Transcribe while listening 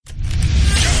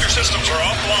systems are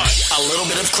offline. A little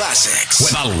bit of classics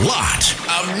with a lot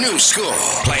of new school.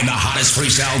 Playing the hottest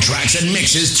freestyle tracks and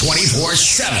mixes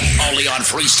 24/7. Only on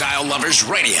Freestyle Lovers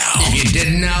Radio. If you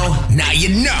didn't know, now you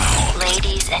know.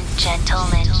 Ladies and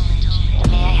gentlemen,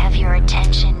 may I have your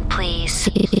attention, please?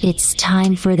 It's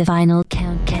time for the final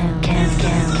countdown.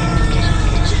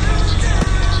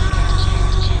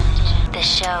 The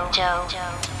show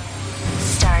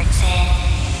starts in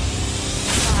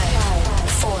 5,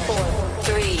 4,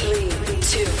 3,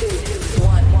 2,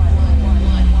 1.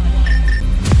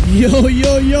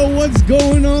 Yo, what's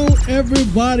going on,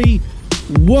 everybody?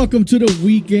 Welcome to the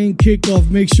weekend kickoff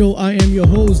mix show. I am your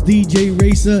host, DJ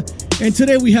Racer, and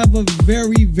today we have a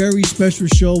very, very special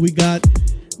show. We got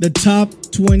the top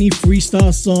 20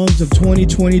 freestyle songs of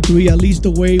 2023, at least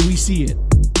the way we see it.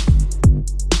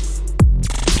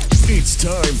 It's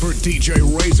time for DJ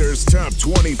Racer's Top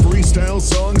 20 Freestyle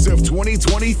Songs of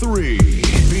 2023,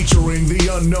 featuring the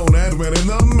unknown admin in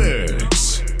the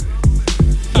mix.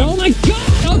 Oh my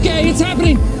God! Okay, it's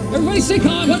happening. Everybody stay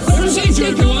calm. What's the procedure,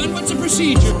 everyone? What's the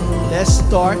procedure? Let's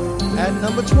start at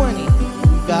number 20.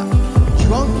 We got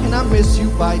Drunk and I Miss You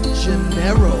by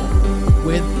Gennaro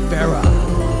with Vera.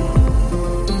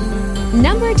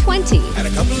 Number 20. Had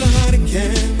a couple of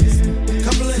Heinekens, a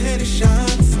couple of heady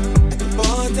shots. I can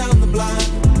fall down the block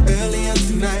early on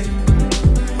tonight.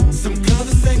 Some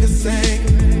cover singers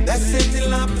sang that Cyndi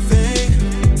Lauper thing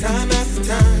time after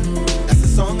time. That's a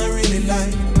song I really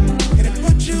like. And it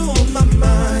put you on my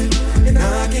mind, and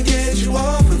I can get you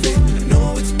off of it. I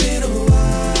know it's been a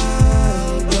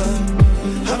while, but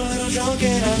I'm a little drunk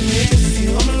and I miss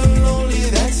you. I'm a little lonely,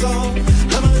 that's all.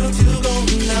 I'm a little too gone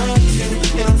not to,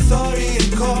 and I'm sorry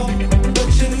to call, but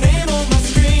your name on my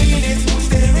screen is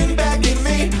staring back at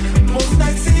me. Most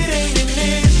nights it ain't an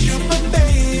issue, but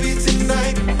baby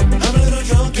tonight I'm a little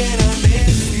drunk and I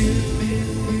miss you.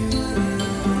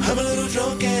 I'm a little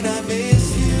drunk and I miss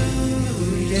you,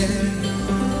 yeah.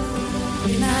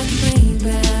 And I can bring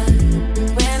back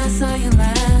when I saw you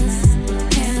last.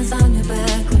 Hands on your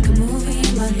back like a movie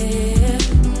in my head.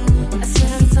 I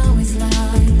swear it's always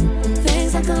lying.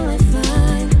 Things are going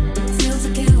fine till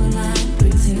tequila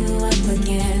brings you up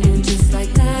again. And just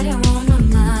like that, you're on my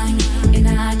mind, and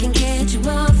I can get you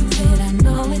off of it. I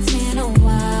know it's been a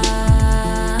while.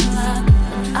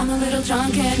 I'm a little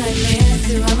drunk and I miss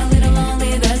you. I'm a little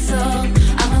lonely, that's all.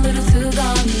 I'm a little too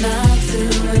gone not to,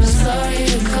 and I'm sorry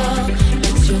to call,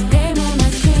 but your name on my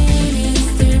screen is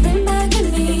staring back at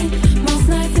me. Most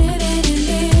nights it ain't an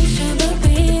issue, but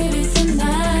baby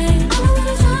tonight I'm a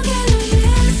little drunk and I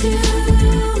miss you,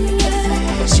 yeah.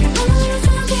 I'm a little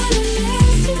drunk and I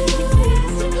miss you.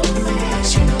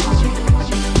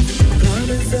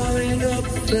 Diamonds are ring up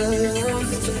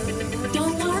fast.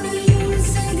 Don't wanna hear you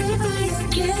say goodbye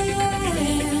again.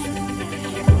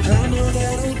 I know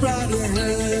that I'm probably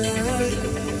hurt.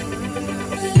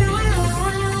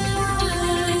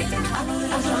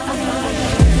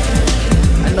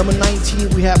 At number 19,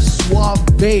 we have Suave.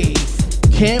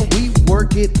 Can't we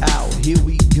work it out? Here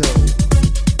we go.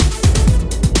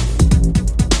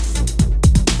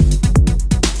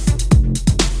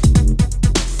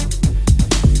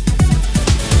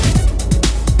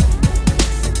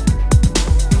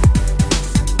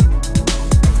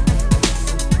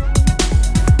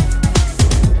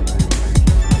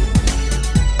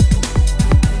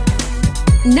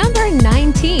 Number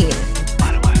 19.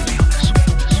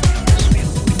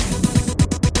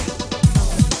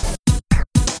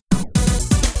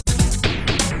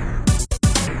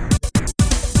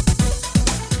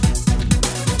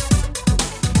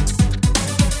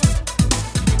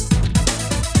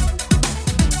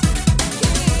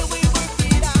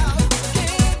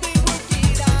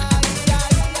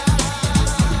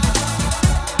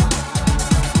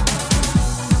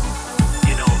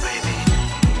 You know, baby,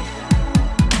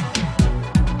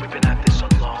 we've been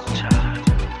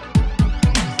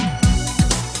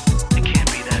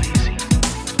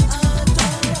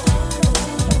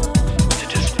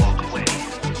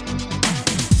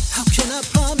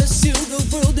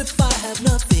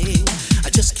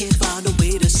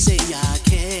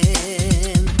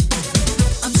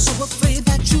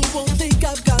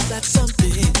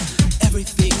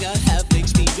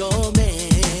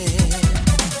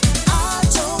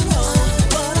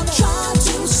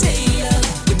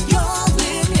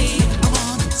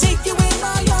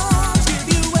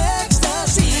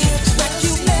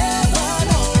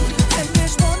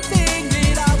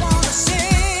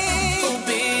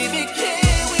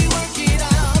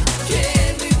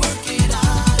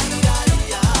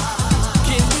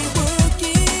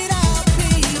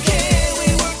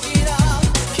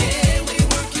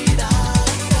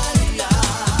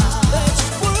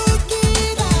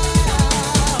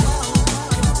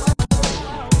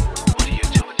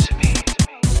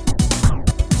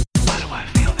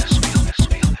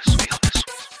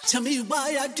Tell me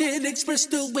why I can't express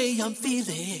the way I'm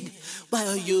feeling. Why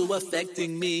are you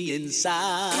affecting me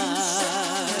inside?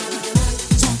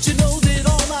 Don't you know that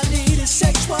all I need is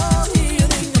sexual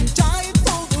healing? I'm dying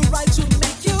for the right to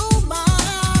make you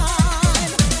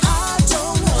mine. I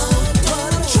don't know what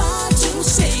I'm trying to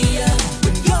say.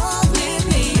 When you're with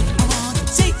me, I wanna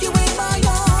take you in my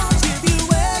arms, give you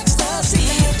ecstasy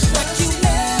like you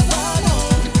never know.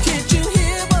 Can't you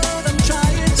hear what I'm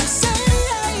trying to say?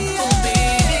 Oh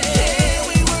baby, can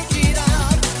we work it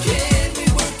out? Can we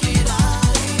work it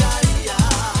out?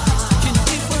 Can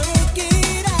we work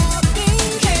it out, baby?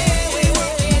 Can we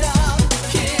work it out?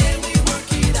 Can we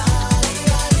work it out?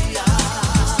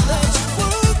 Let's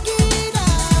work it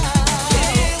out.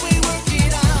 Can we work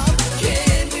it out?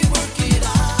 Can we work it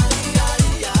out?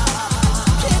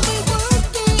 Can we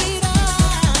work it out?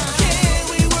 Can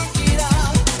we work it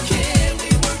out? Can we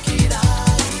work it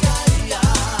out?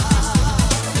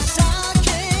 'Cause I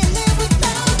can't live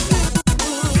without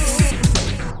you.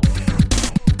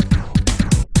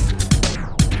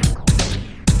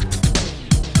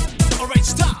 All right,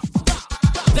 stop.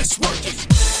 Let's work it.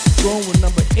 Going with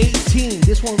number 18.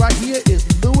 This one right here is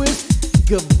Luis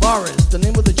Guevara's. The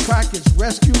name of the track is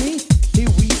Rescue Me. Here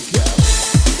we go.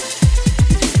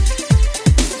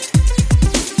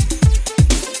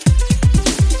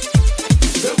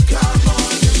 So come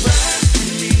on and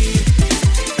rescue me.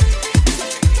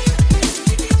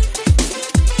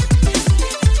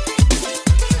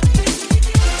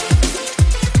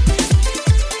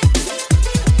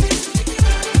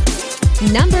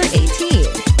 Number 18.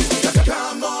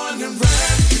 Come on and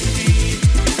rescue me.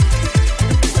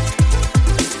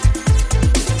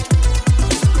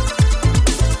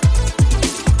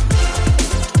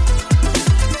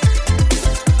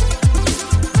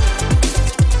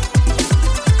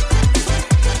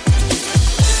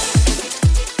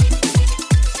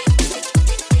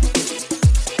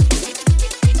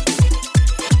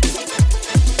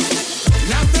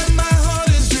 Now that my heart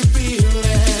is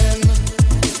revealing,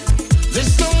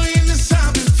 there's no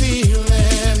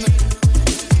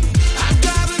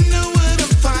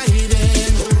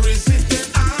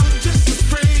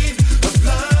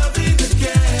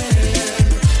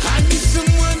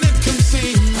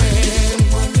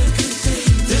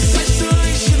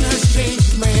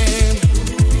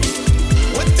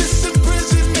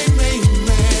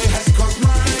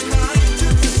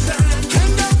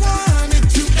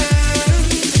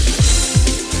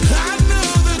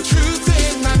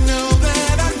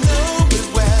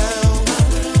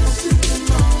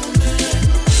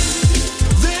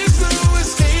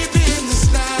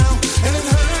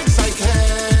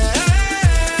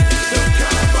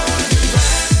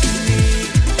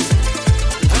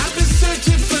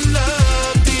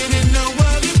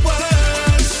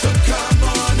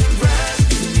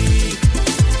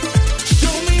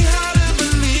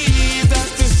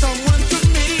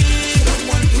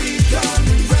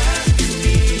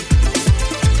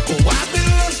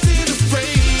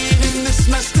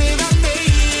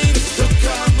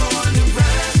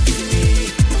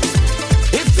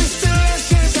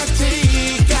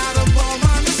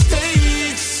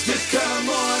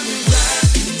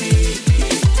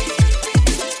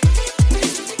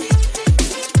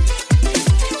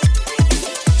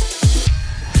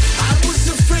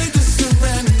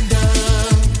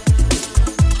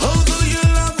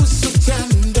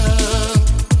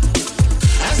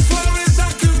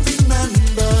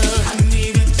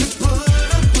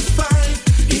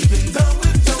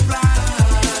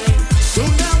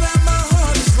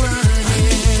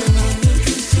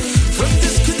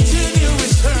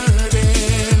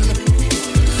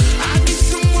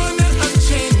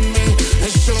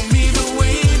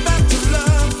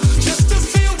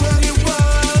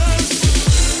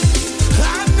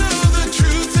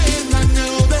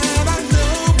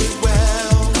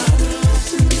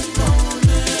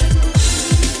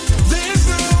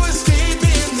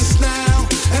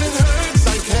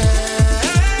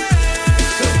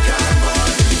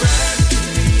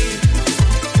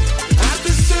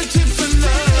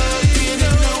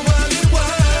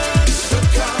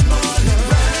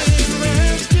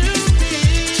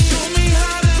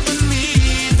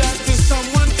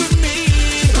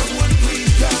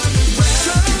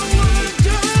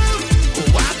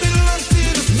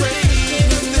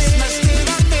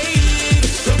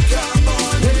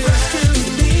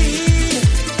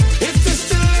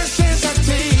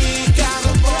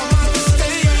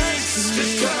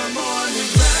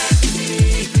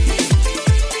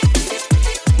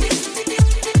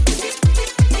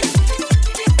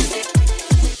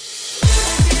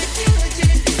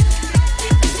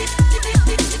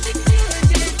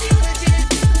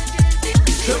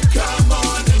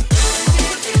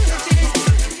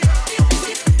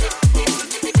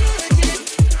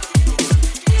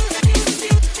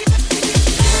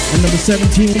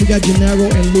 17, we got Gennaro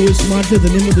and Luis Monte. The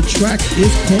name of the track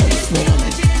is called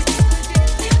Falling.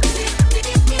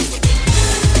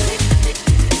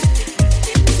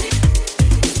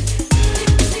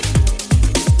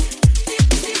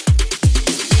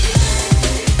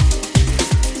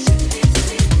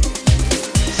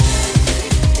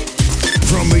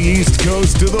 From the East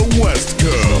Coast to the West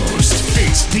Coast,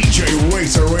 it's DJ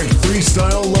Racer and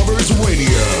Freestyle Lovers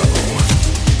Radio.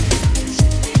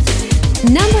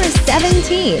 Number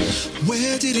 17.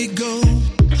 Where did it go?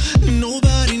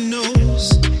 Nobody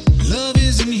knows. Love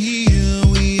isn't here,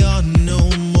 we are no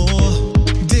more.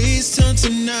 Days turn to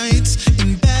nights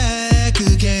and back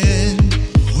again.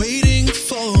 Waiting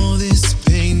for this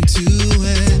pain to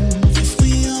end. If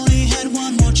we only had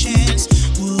one more chance,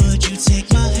 would you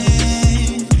take my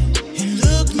hand and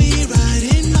look me right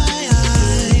in my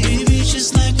eye? Baby,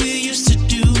 just like we used to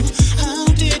do. How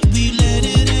did we let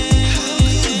it end? How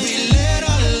could we let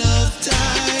our love die?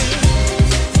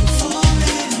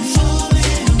 Falling,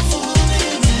 falling,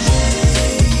 falling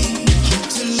away. Hope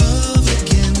to love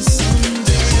again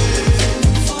someday.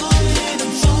 Falling,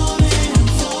 falling,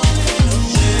 falling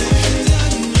away. And I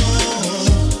know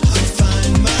I'll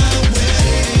find my way.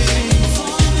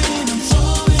 Falling,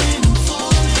 falling,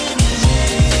 falling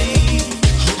away.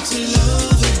 Hope to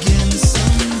love again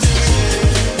someday.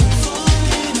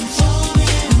 Falling,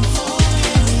 falling, falling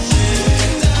away.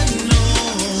 And I know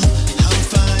I'll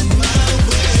find my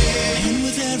way. And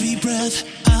with every breath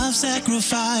I've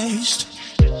sacrificed,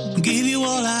 gave you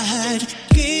all I had,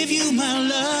 gave you my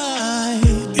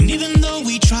life. And even though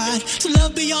we tried to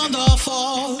love beyond our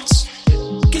faults,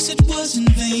 guess it was in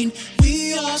vain,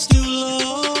 we are still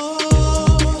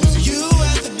lost. You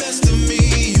had the best of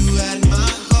me, you had my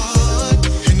heart,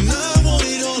 and I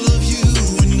wanted all of you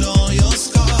and all your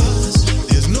scars.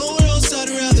 There's nowhere else I'd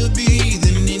rather be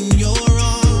than in your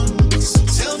arms.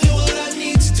 Tell me what I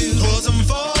need to do, 'cause I'm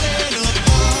falling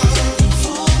apart.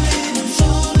 Falling,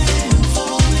 falling,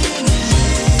 falling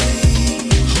away.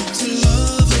 Hope to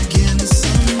love again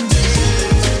someday.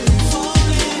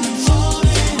 Falling,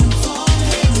 falling,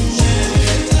 falling away.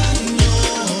 And I know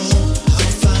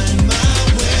I'll find my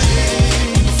way.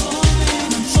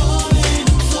 Falling, falling,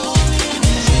 falling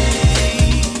away.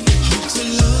 Hope to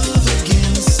love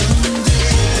again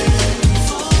someday.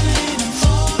 Falling,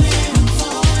 falling,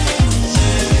 falling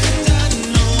away. And I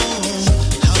know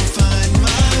I'll find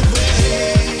my way.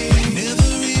 Never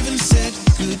even said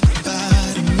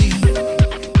goodbye to me.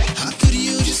 How could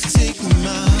you just take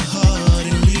my heart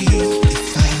and leave?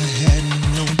 If I had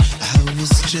known I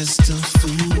was just a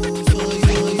fool for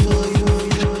you.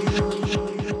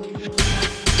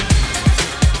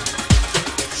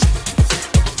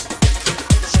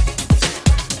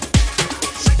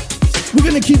 We're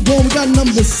gonna keep going. We got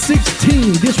number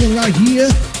 16. This one right here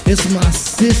is my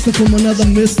sister from another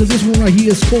mister. This one right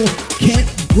here is called Can't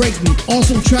Break Me.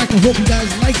 Awesome track. I hope you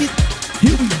guys like it.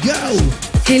 Here we go.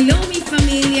 Hello, mi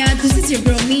familia. This is your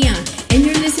girl Mia, and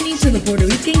you're listening to the Puerto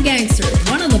Rican Gangster,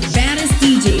 one of the baddest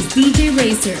DJs, DJ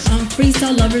Racer, on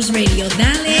Freestyle Lovers Radio.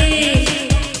 Dale!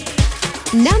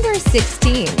 Number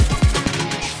 16.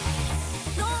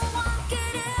 No one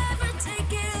could ever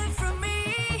take it from me.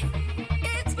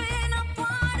 It's been a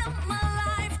part of my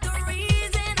life, the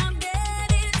reason I'm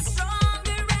getting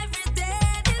stronger every day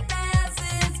that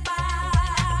passes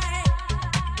by.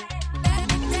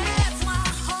 That's my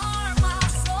heart, my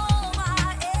soul,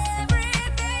 my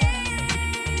everything.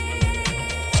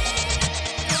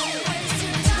 Don't waste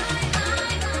your time.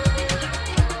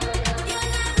 You're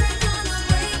never gonna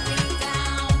break me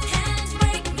down. Can't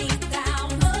break me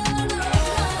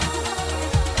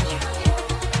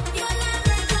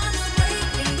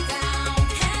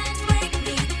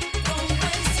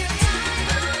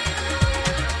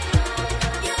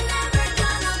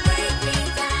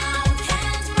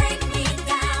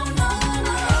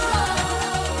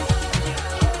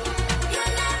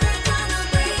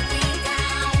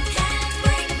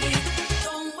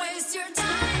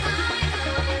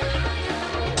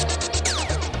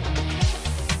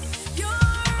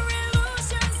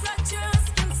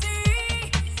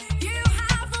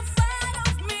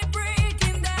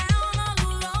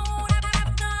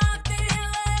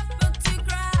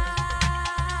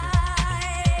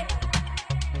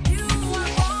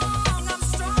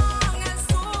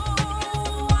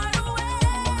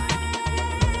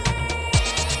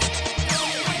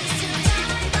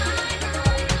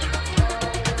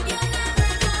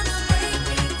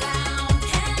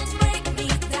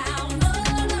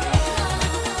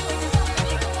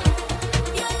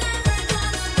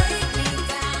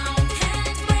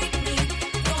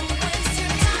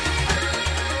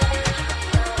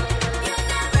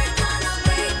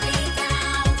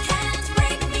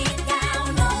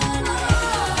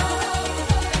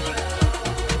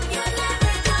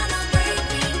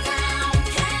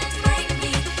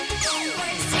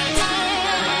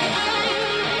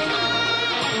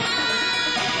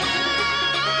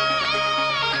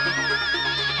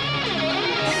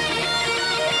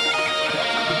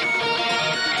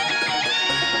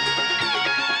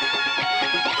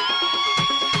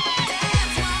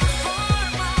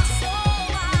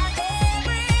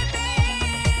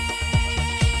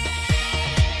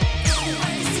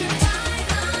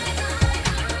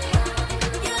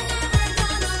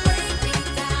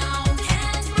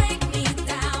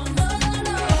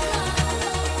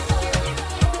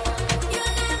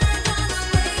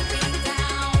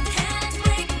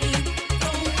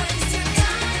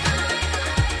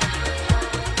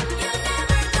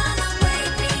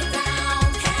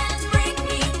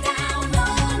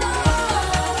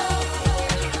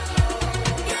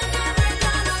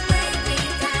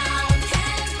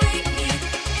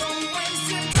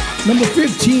Number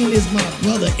 15 is my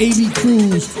brother A.B.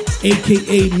 Cruz,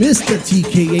 aka Mr.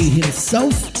 TKA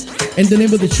himself. And the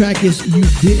name of the track is You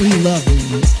Didn't Love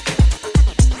Me.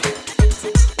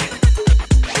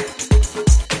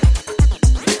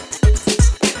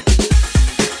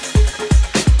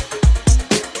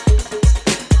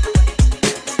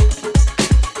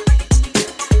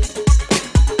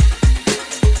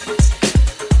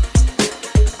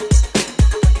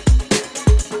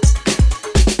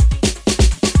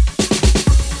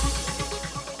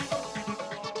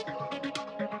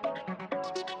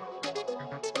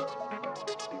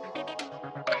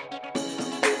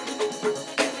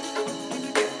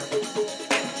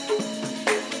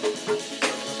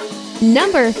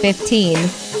 Number 15.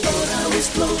 Thought I was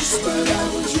close, but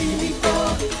I was really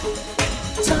far.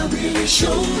 Time really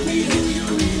showed me who you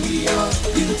really are.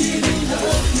 You didn't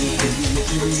love me.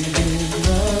 You didn't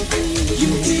love me. You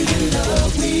didn't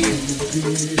love me. You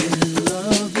didn't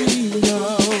love me, no.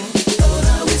 Thought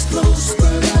I was close,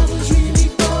 but I was really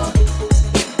far.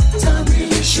 Time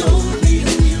really showed me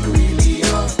who you really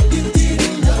are. You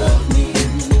didn't love me.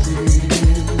 You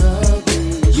didn't love me.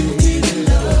 You didn't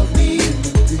love me.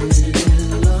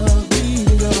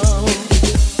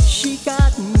 She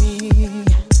got me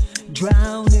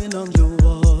drowning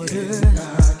underwater. And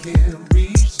I can't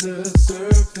reach the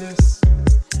surface.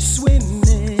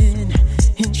 Swimming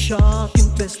in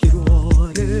shark-infested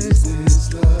waters. Is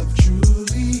this love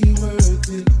truly worth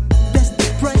it? That's the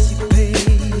price you pay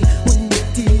when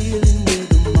you're dealing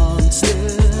with a monster.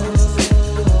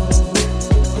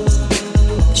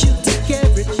 She'll take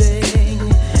everything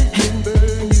and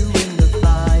burn you in the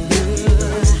fire.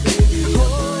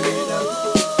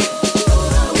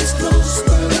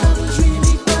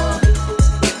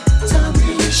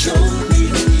 Showed me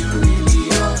who you really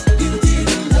are. You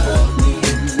didn't love me.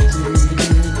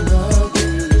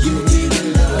 You didn't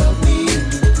love me.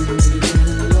 You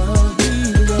didn't love me,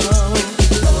 no.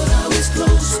 Thought I was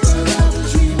close, but I was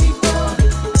really far.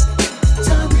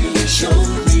 Time really showed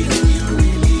me who you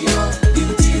really are. You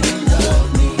didn't love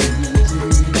me.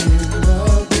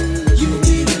 You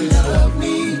didn't love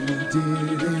me. You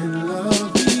didn't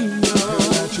love me, no.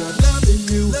 I tried loving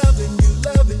you.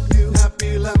 I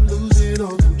feel I'm losing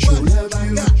all control. What have I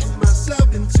got myself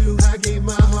into? I gave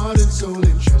my heart and soul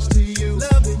and trust to you.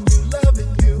 Loving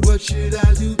you. What should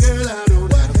I do, girl? I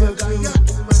don't have a clue. I got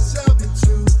myself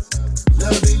into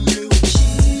loving you.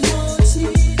 She wants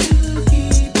me to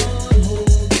keep on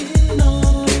holding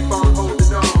on. Keep on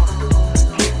holding on.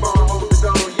 Keep on holding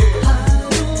on, yeah. I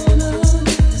don't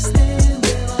understand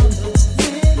where our love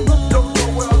went wrong. Don't know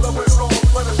where our love went wrong,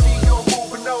 but I see you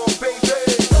moving on, baby.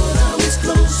 Thought I was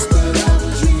close, but I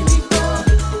was really far.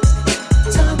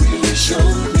 Time really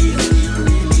showed me who you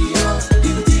really are.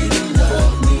 You didn't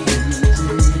love me.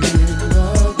 You didn't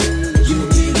love me. You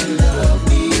didn't love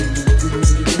me,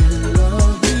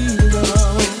 no.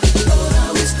 Thought I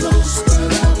was close, but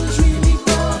I was really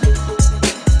far.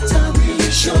 Time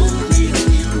really showed me who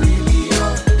you really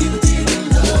are. You didn't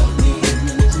love me.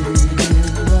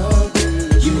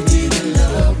 You didn't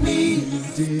love me.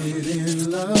 You didn't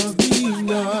love me,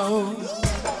 no.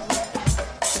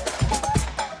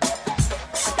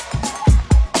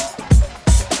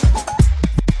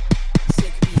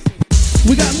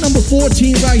 We got number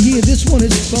 14 right here. This one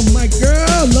is from my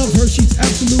girl. Love her. She's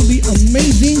absolutely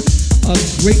amazing. A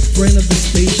great friend of the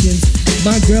station.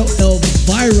 My girl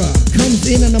Elvira comes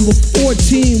in at number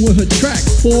 14 with her track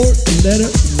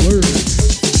 4-Letter Word.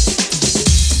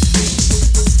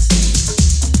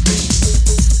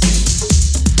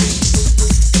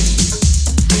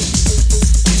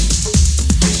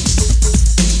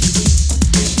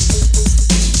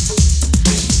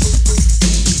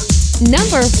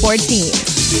 Number 14.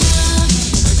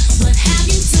 What have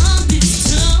you done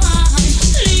this time?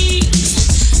 Please,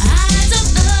 I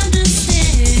don't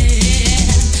understand.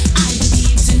 I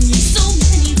believed in you so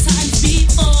many times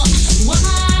before.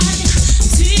 Why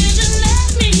did you let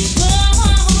me go?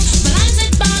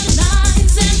 Blinded by the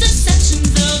lies and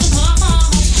deceptions of the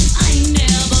heart. I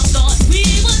never thought we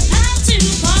would have to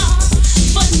part,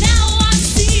 but now I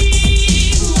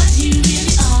see what you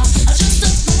really are. Just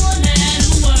a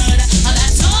 4-letter word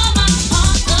that tore my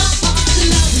heart apart.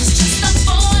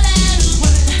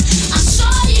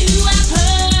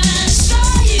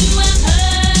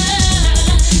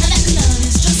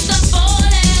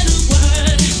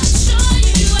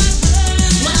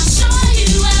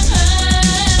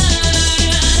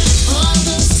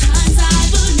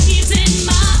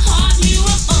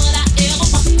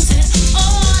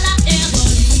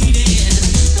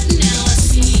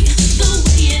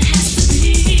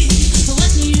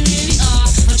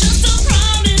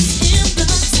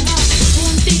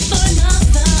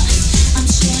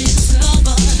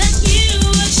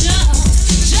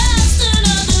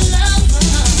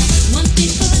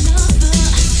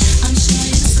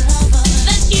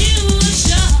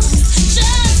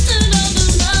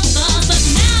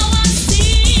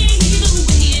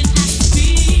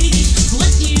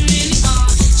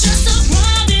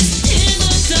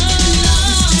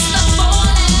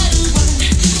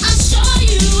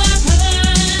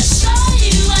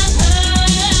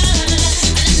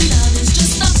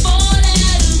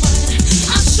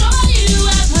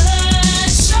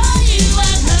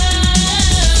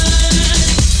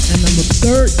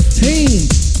 Tame,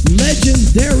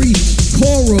 legendary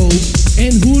Coro,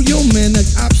 and Julio Mena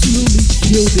absolutely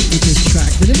killed it with this track.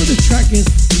 The name of the track is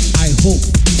I Hope.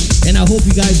 And I hope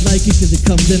you guys like it because it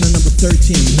comes in at number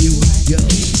 13. Here we go.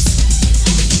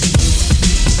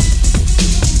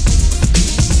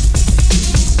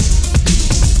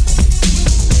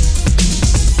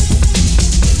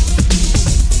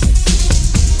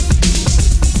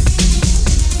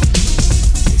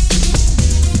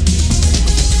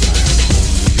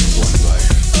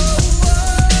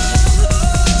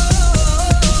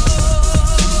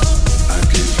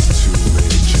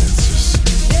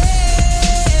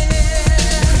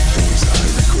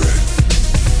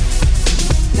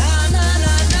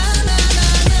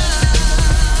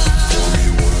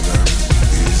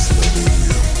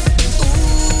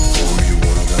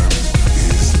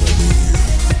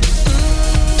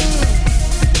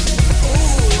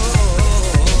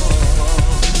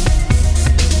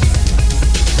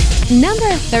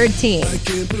 Number 13. I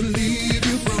can't believe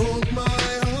you broke my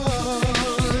heart.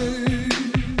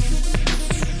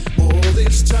 All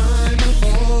this time I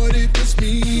thought it was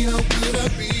me. How could I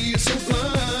be so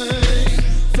blind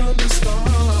from the start?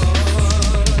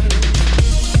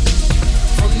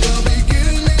 From the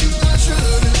beginning I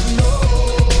should have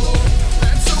known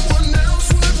that someone else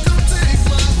would come take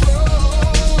my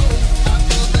throne. I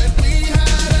thought that we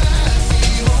had a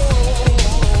happy home.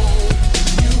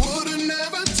 You would have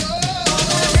never told.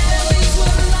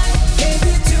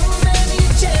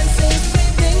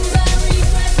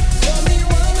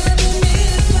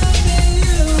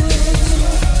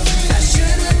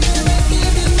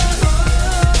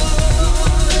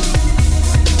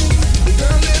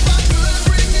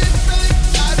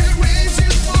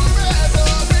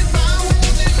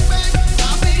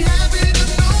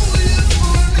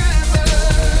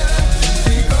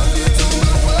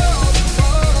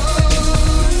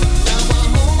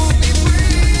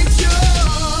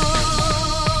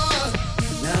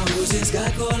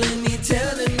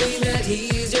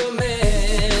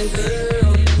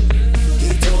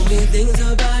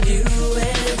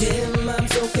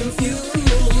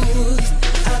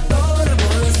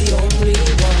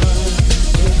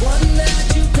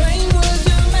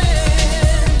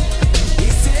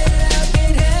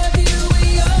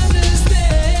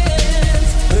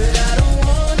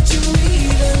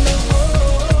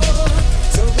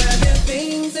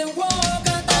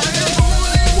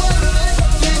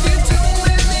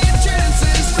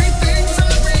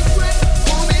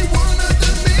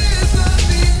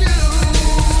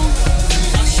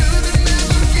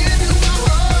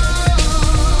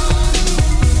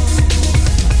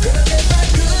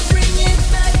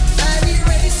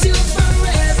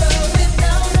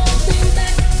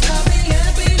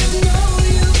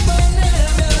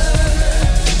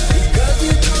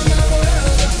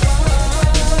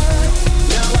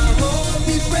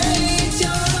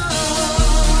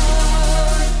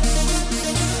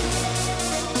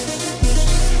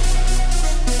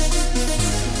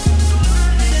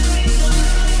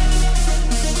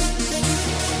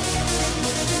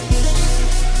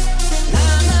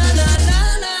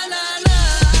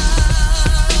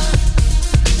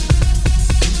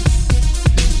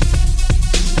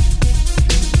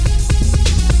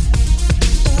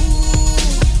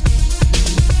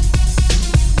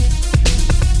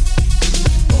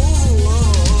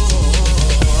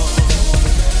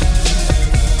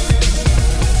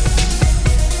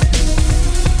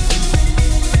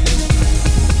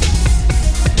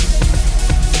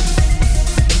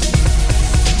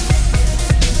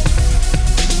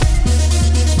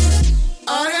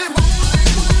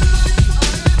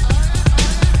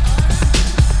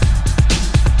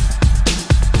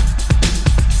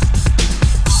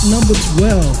 Number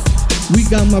 12, we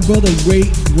got my brother Ray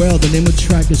Well. The name of the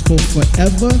track is called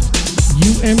Forever,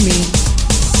 You and Me.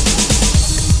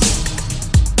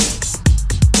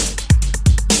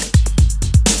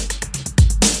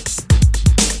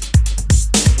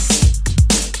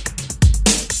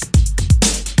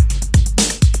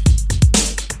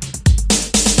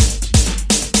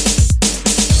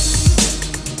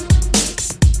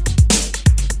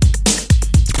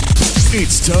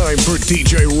 It's time for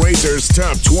DJ Racer's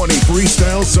Top 20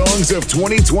 Freestyle Songs of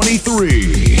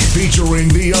 2023, featuring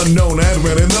the unknown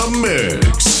admin in the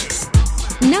mix.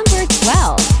 Number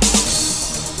 12.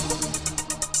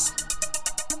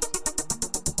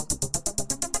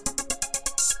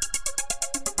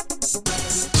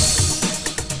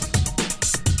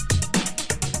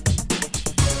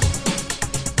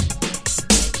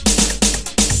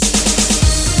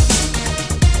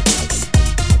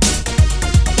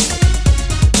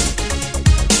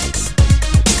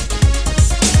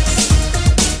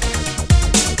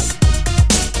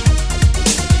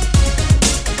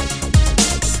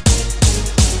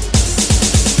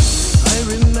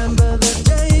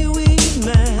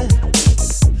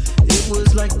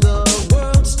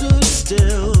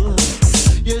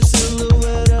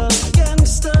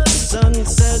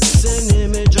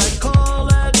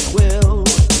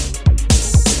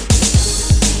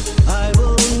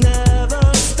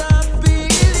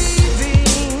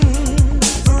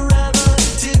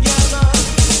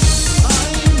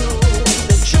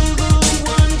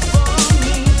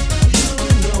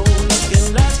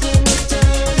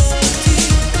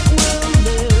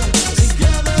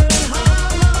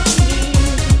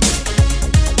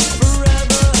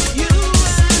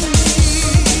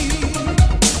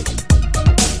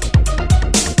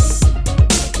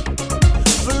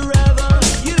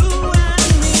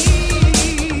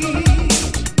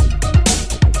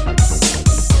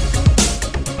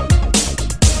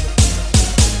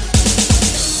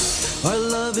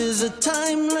 is a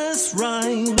timeless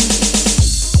rhyme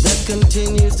that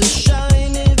continues to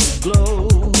shine its glow.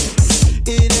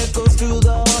 It echoes through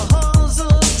the halls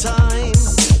of time,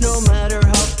 no matter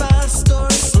how fast or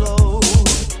slow.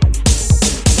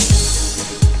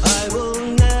 I will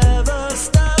never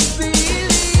stop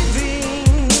believing,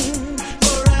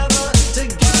 forever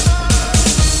together.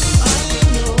 I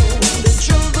know that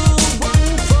you're the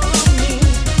one for me.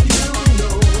 You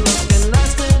know love can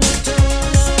last an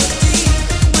eternity.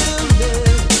 We'll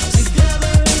live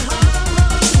together in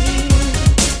harmony,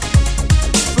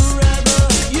 forever,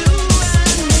 you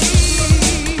and me.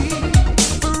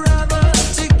 Forever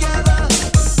together,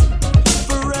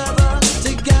 forever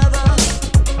together.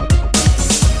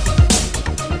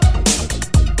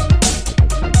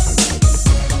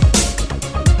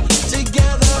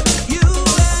 Together, you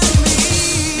and me.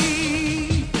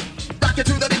 Rock it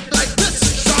to the beat like this.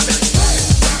 Drop it.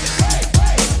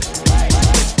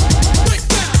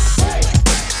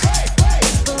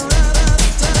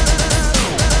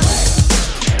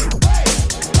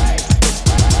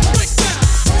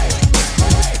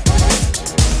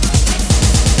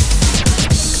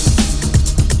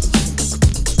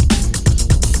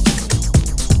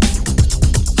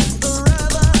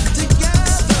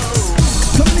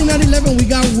 Coming in at 11, we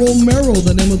got Romero.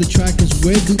 The name of the track is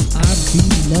Where Do I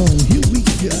Belong? Here we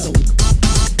go.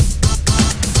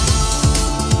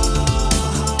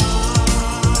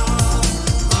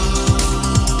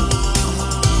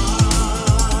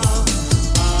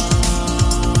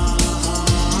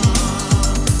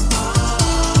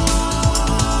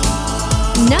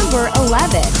 Number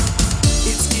 11.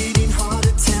 It's getting hard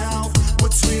to tell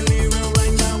what's really real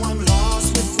right now. I'm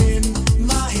lost within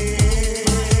my head.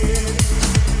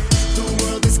 The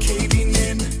world is caving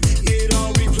in. It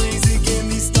all replays again.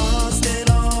 These stars that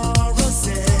are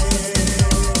obsessed.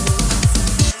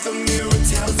 The mirror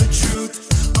tells the truth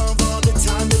of all the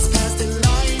time that's passed, and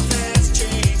life has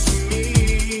changed for me.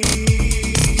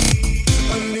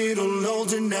 A little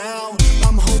older now.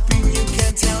 I'm hoping you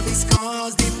can tell these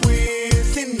scars deep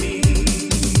within me.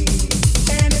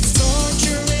 And it's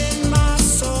torture in my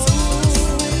soul.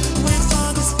 With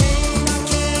all this pain I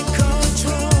can't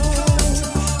control.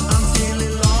 I'm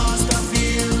feeling lost, I'm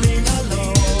feeling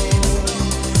alone.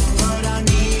 But I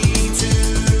need to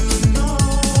know,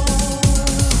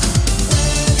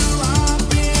 where do I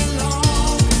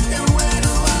belong? And where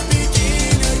do I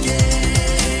begin again?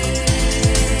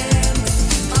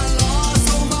 I lost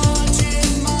so much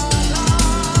in my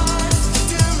life.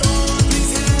 Dear Lord,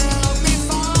 please help me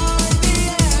find the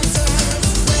answers.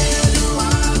 Where do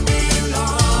I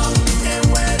belong? And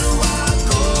where do I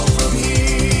go from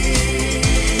here?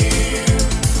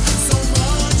 So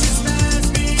much has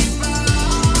passed me by.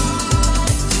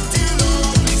 Dear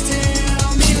Lord, please tell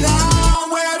me now,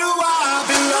 where do I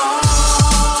belong?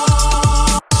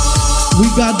 We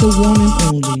got the one and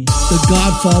only, the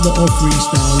godfather of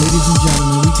freestyle. Ladies and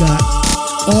gentlemen, we got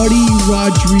Artie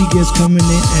Rodriguez coming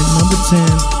in at number 10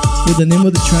 with the name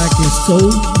of the track is So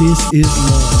This Is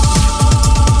Love.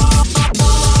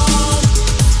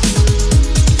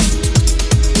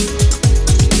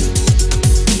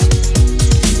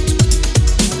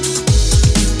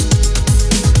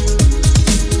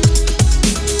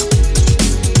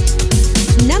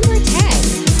 Number 10.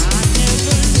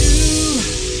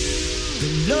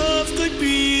 Love could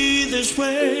be this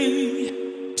way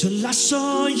till I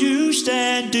saw you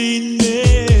standing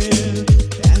there,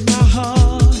 and my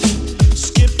heart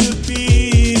skipped a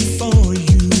beat for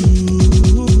you.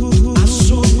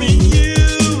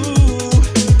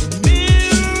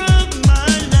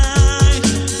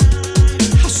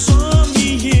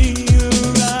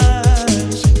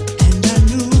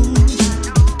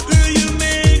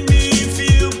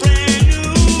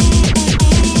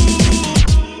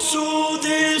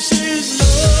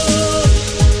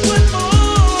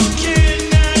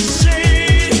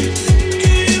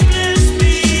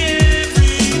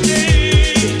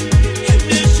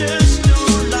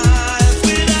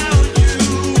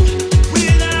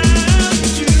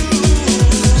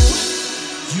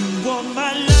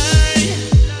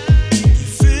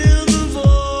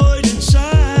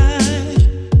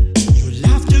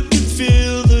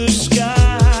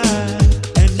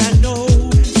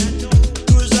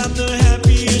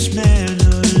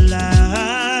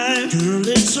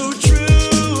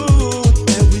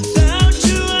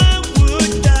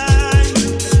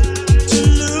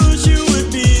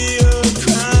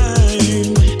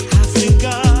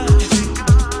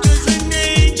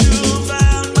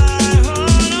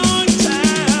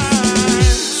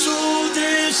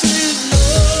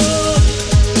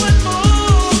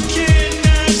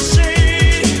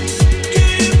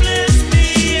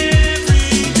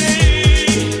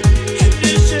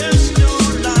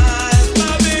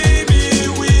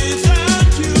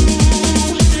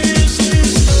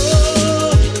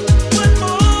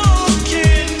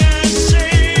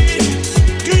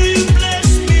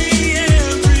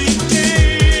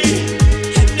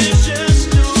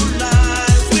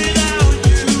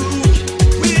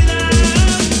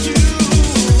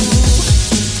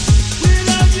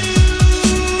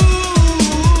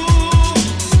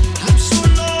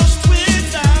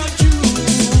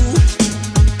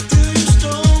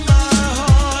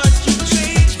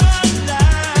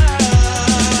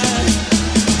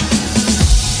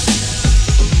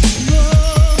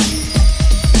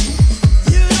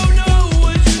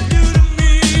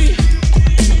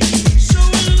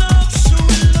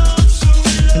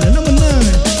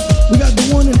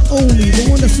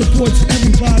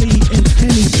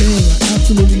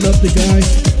 the guy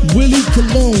Willie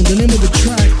Colon. The name of the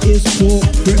track is called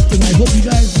Kryptonite. Hope you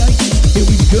guys like it. Here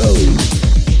we go.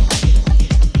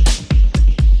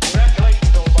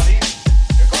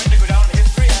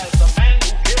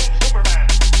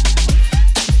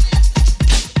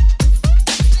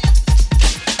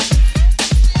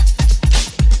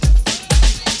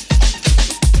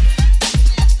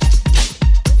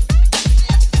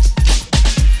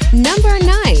 Number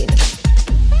 9.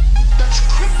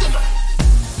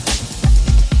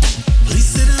 Please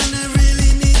sit down, I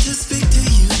really need to speak to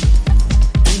you.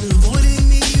 Been avoiding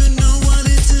me, you know what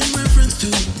it's in reference to.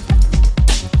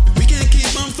 We can't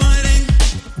keep on fighting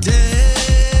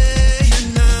day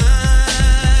and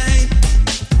night.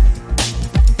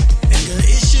 Anger,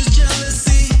 issues,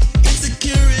 jealousy,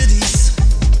 insecurities.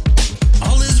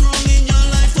 All is wrong in your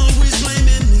life, always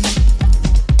blaming me.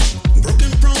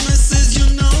 Broken promises, you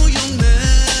know you'll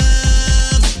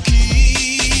never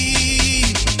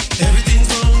keep. Everything's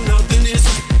wrong, nothing is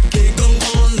right. Can't go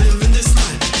on living this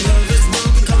life. Love is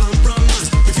broken, compromise.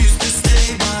 Refuse to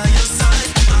stay by your side.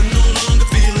 I'm no longer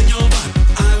feeling your vibe.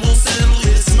 I won't settle,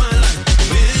 it's my life.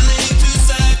 Willing to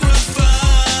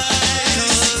sacrifice.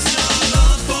 'Cause your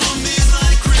love for me is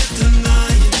like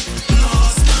kryptonite.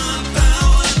 Lost my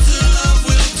power to love,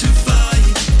 will to fight.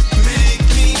 Make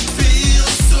me feel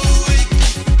so weak.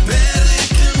 Barely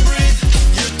can breathe.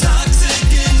 You're toxic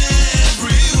in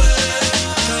every way.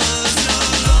 'Cause your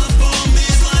love for me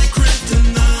is like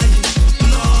kryptonite.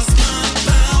 Lost my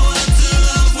power to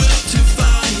love, will to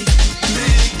fight.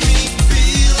 Make me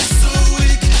feel so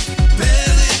weak.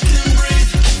 Barely can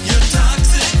breathe. You're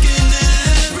toxic in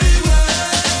every way.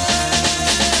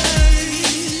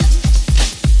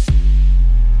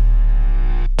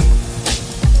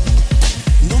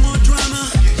 No more drama,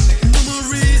 no more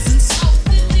reasons.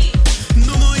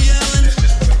 No more yelling,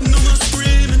 no more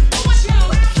screaming.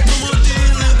 No more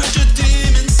dealing with your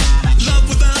demons. Love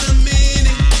without a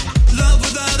meaning, love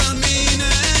without a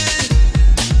meaning.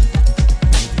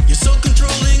 You're so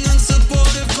controlling,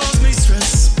 unsupportive, cause me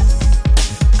stress.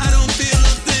 I don't feel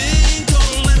a thing,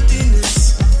 total emptiness,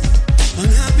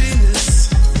 unhappiness,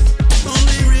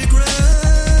 only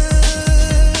regrets.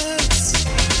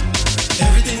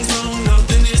 Everything's wrong,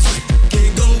 nothing is right.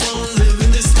 Can't go on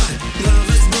living this life. Love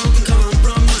is broken,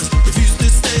 compromise. Refuse to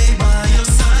stay by your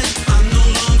side. I'm no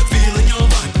longer feeling your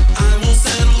vibe. I won't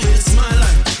settle, it's my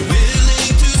life.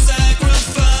 Willing to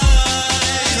sacrifice.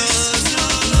 'Cause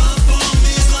your love for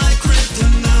me is like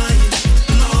kryptonite.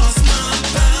 Lost my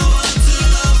power to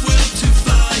love, will to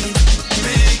fight.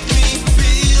 Make me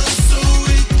feel so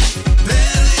weak.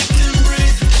 Barely can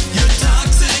breathe. You're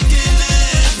toxic in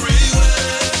every way.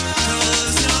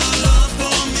 'Cause your love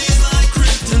for me is like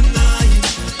kryptonite.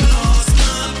 Lost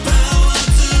my power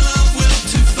to love, will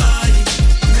to fight.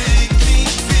 Make me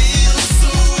feel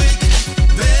so weak.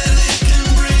 Barely can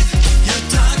breathe. You're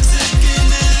toxic in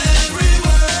every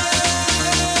way.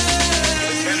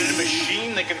 Invented a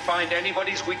machine that can find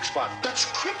anybody's weak spot. That's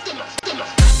kryptonite.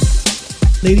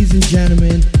 Ladies and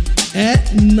gentlemen,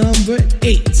 at number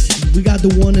 8, we got the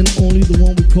one and only, the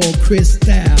one we call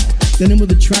Crystal. The name of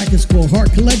the track is called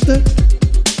Heart Collector.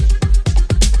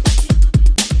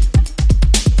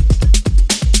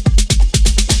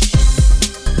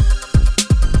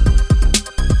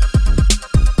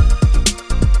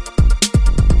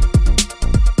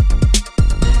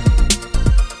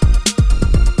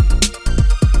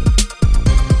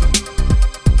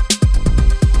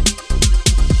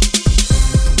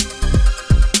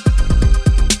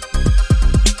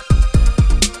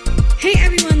 Hey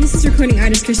everyone, this is recording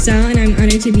artist Crystal, and I'm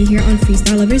honored to be here on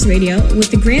Freestyle Lovers Radio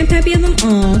with the grandpappy of them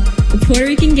all, the Puerto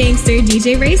Rican gangster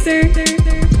DJ Racer.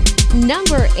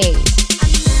 Number 8.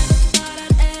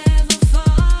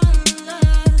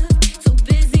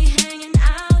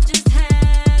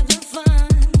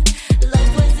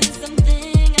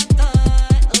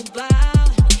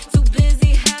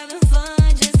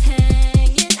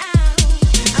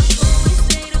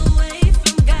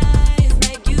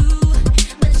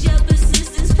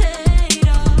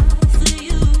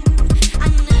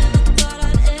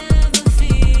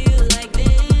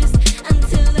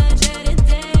 Until that dreaded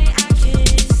day I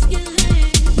kiss you.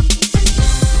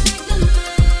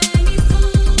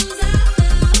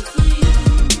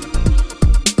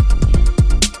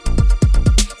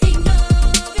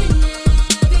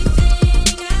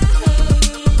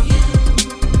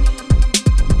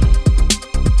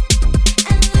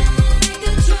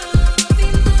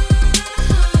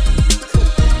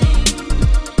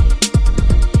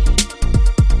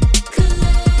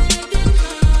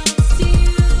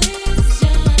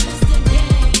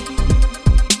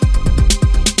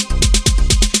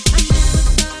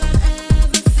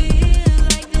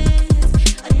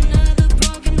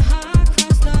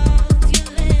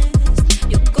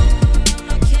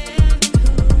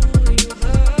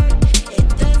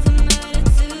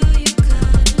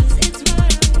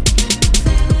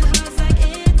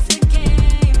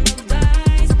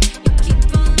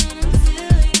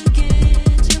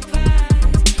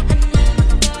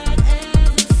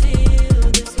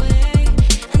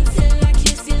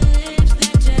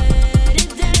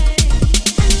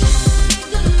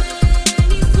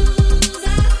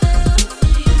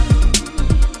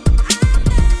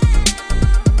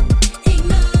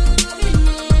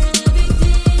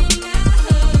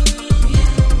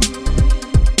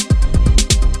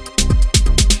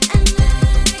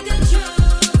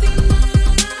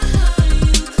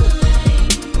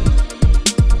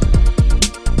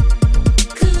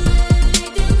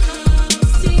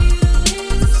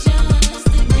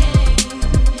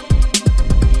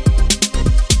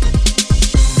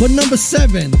 But number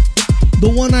 7, the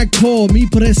one I call Mi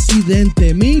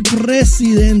Presidente. Mi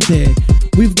Presidente.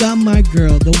 We've got my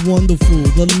girl, the wonderful,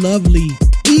 the lovely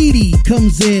Edie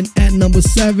comes in at number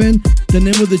 7. The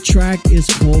name of the track is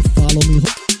called Follow Me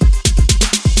Home.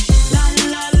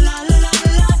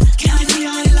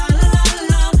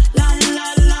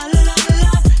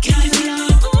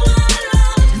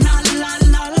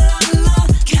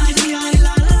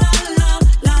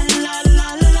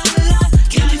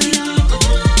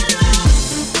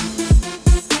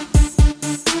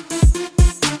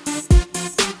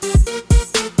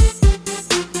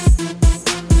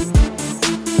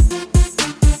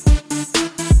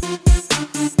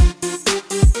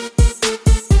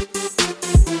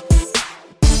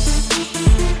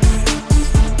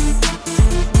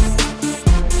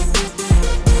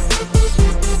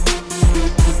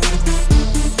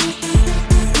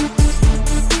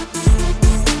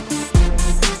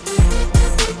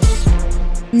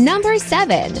 Number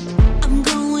 7. I'm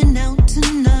going out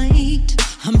tonight.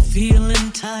 I'm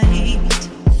feeling tight.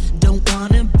 Don't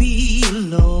wanna be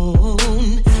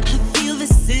alone. I feel the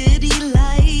city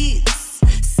lights.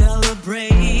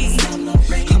 Celebrate.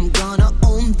 I'm gonna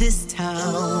own this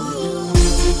town.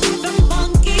 The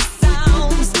funky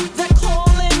sounds, they're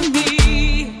calling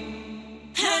me.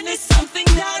 And it's something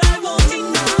that I won't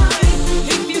deny.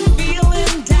 If you're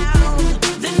feeling down,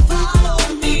 then follow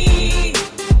me.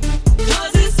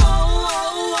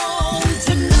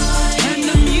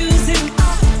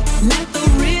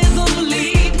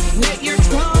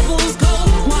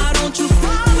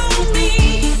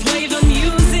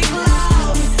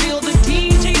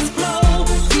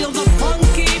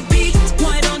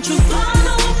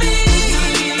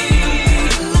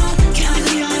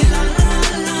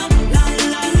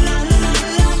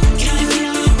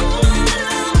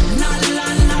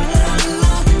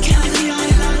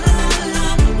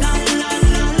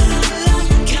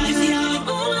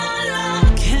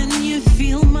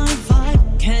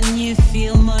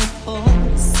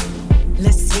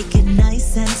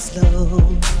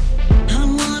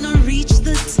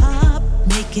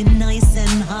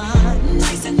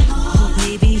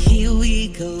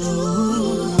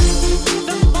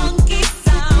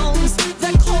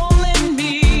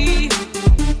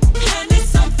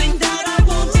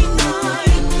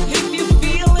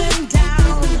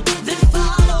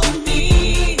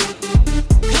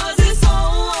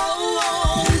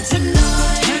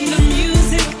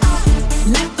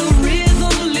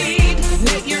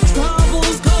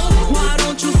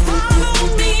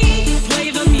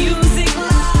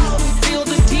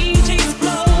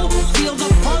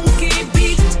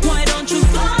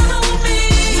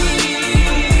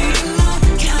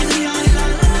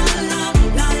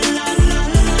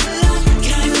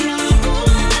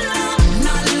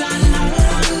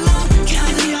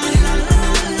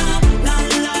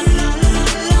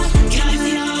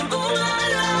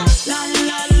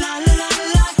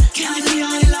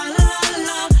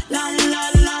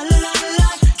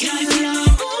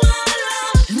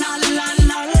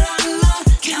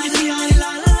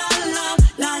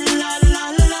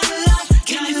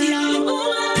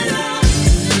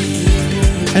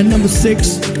 At number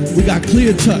 6, we got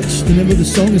Clear Touch. The name of the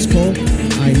song is called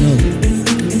I Know.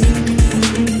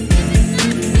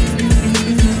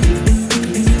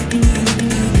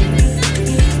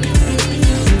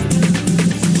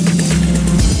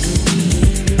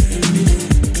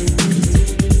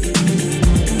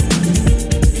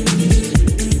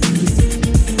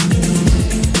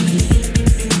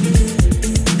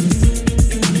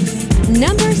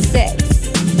 Number 6.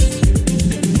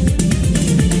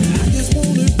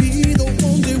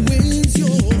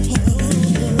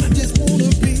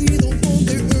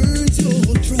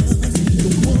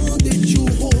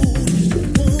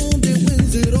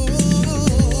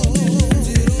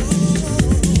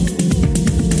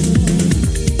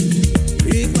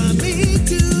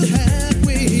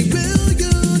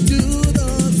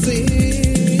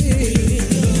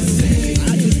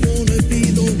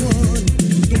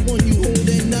 One you hold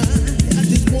at night.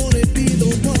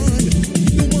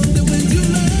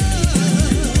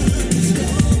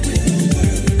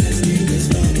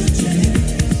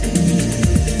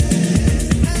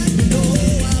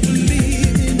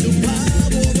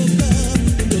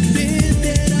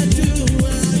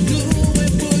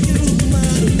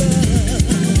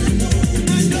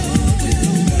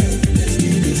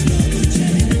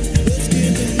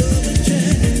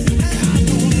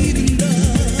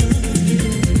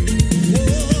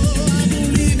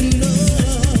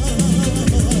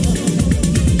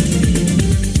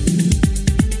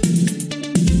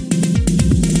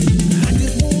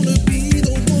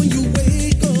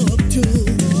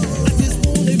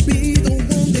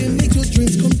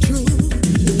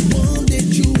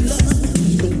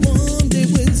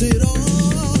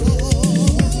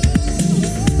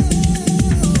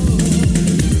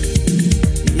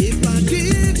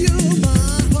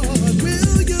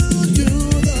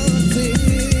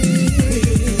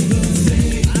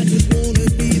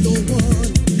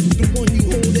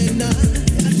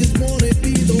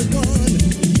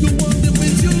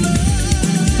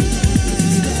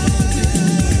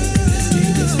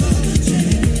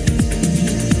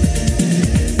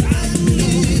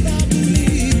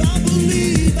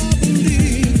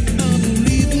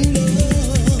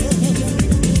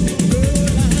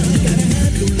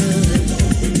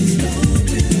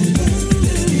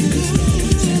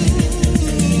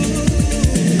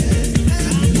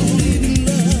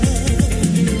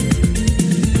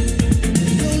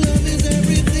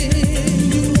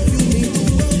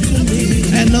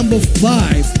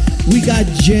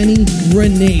 got Jenny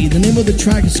Renee. The name of the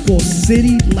track is called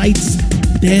City Lights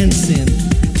Dancing.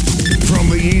 From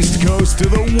the East Coast to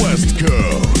the West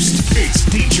Coast, it's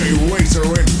DJ Racer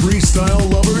and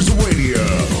Freestyle Lovers Radio.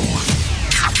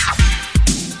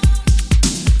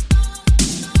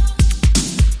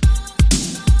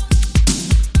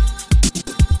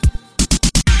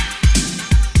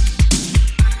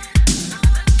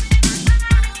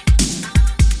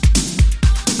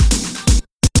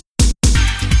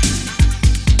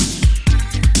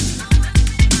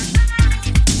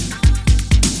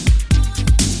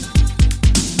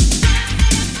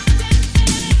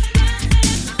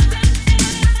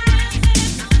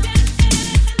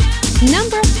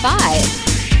 Number 5.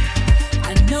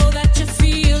 I know that you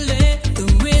feel it, the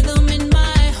rhythm in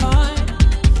my heart.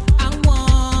 I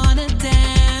wanna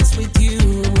dance with you.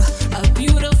 A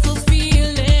beautiful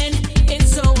feeling,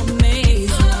 it's so amazing.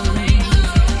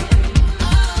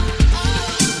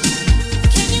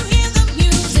 Can you hear the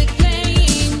music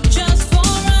playing just for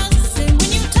us? And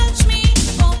when you touch me,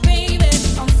 oh baby,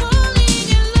 I'm falling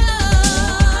in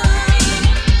love.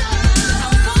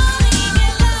 I'm falling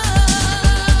in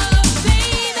love,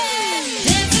 baby.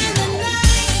 Dancing the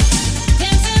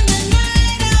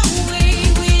night away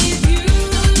with you.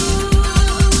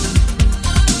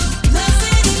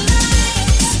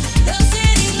 The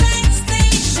city lights, they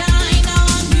shine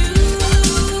on you.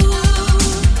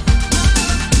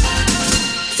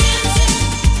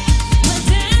 We're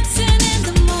dancing in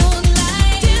the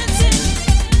moonlight.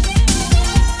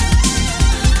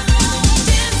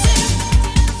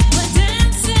 We're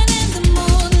dancing in the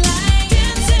moonlight.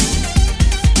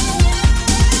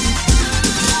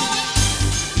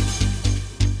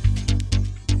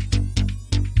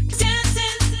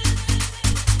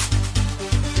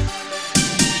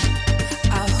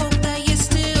 I hope that you're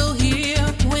still here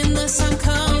when the sun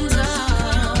comes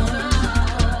out.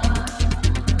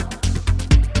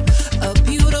 A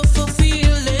beautiful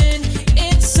feeling,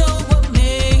 it's so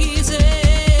amazing.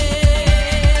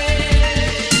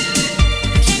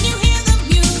 Can you hear the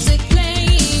music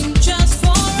playing just for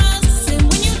us? And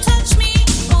when you touch me,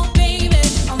 oh baby,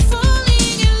 I'm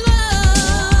falling in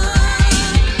love.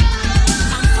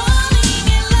 I'm falling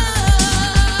in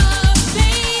love,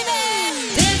 baby.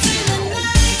 Dancing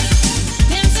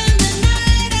the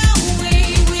night away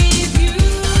with you.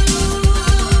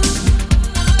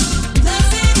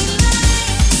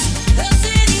 The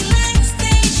city lights,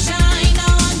 they shine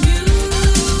on you.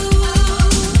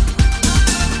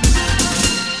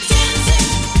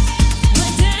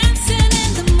 We're dancing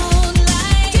in the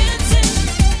moonlight.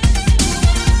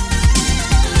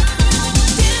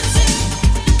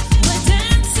 We're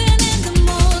dancing in the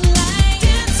moonlight.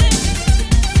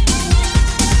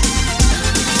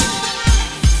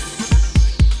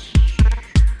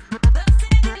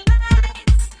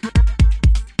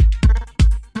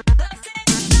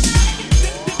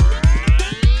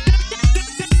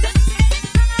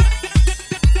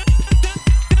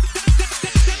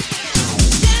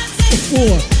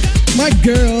 For my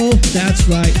girl, that's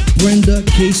right, Brenda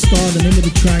K-Star. The name of the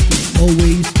track is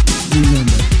Always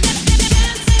Remember.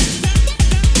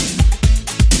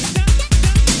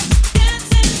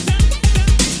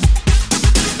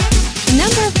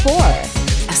 Number 4.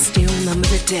 I still remember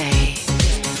the day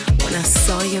when I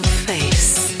saw your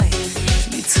face.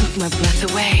 You took my breath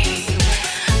away.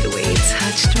 The way you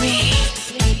touched me,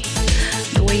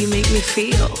 the way you make me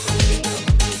feel.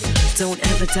 Don't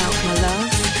ever doubt my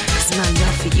love, 'cause my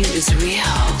love for you is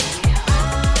real.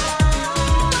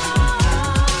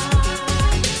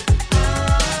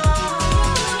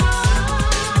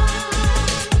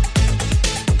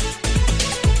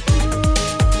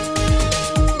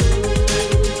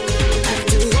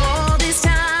 After all this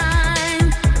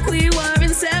time, we were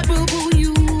inseparable,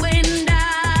 you and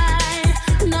I.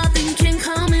 Nothing can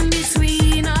come in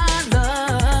between our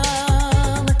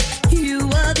love. You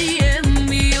were the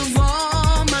envy of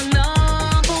all my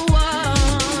number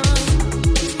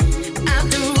one.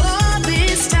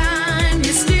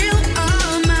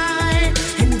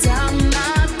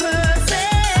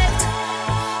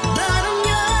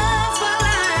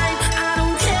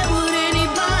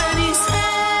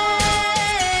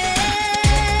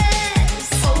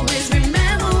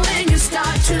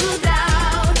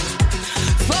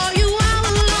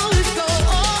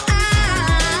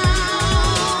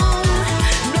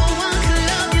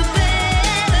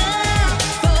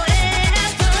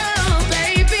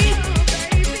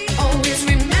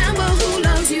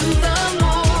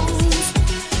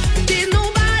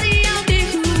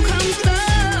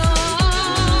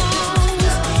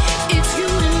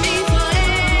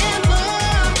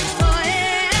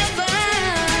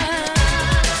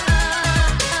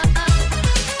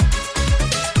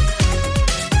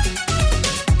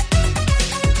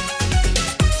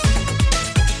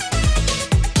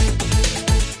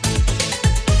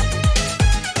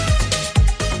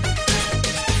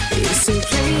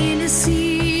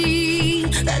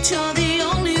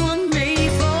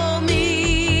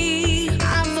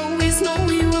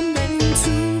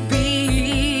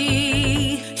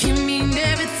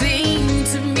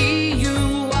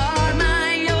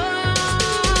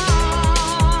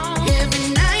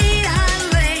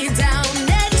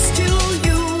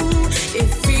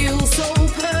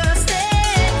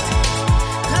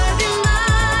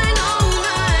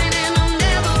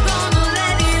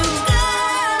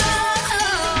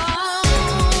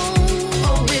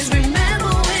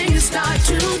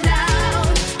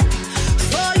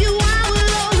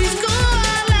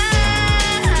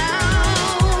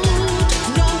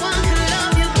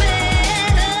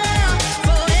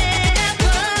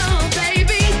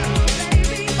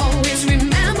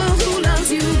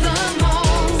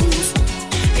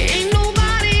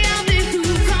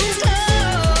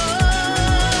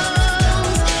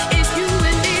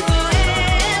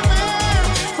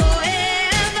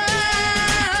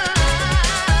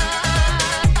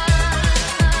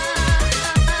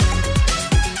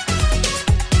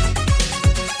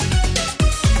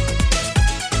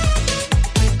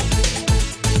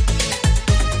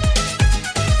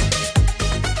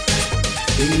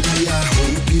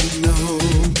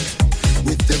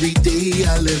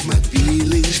 let my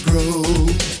feelings grow.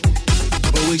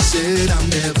 I've always said I'm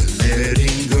never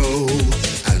letting go.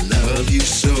 I love you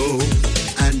so,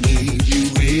 I need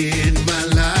you in my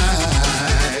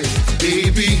life,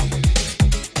 baby.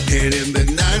 And in the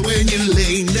night when you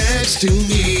lay next to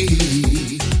me,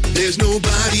 there's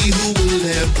nobody who will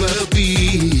ever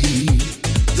be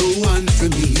the one for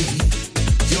me.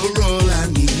 You're all I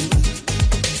need.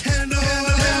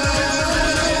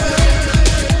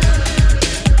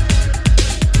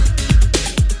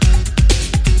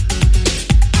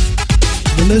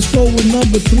 Let's go with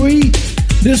number 3.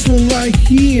 This one right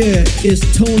here is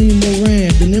Tony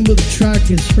Moran. The name of the track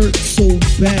is Hurt So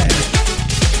Bad.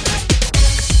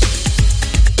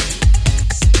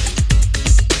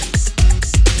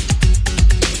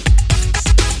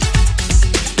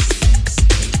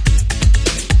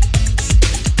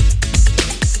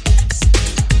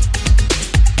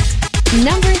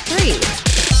 Number 3.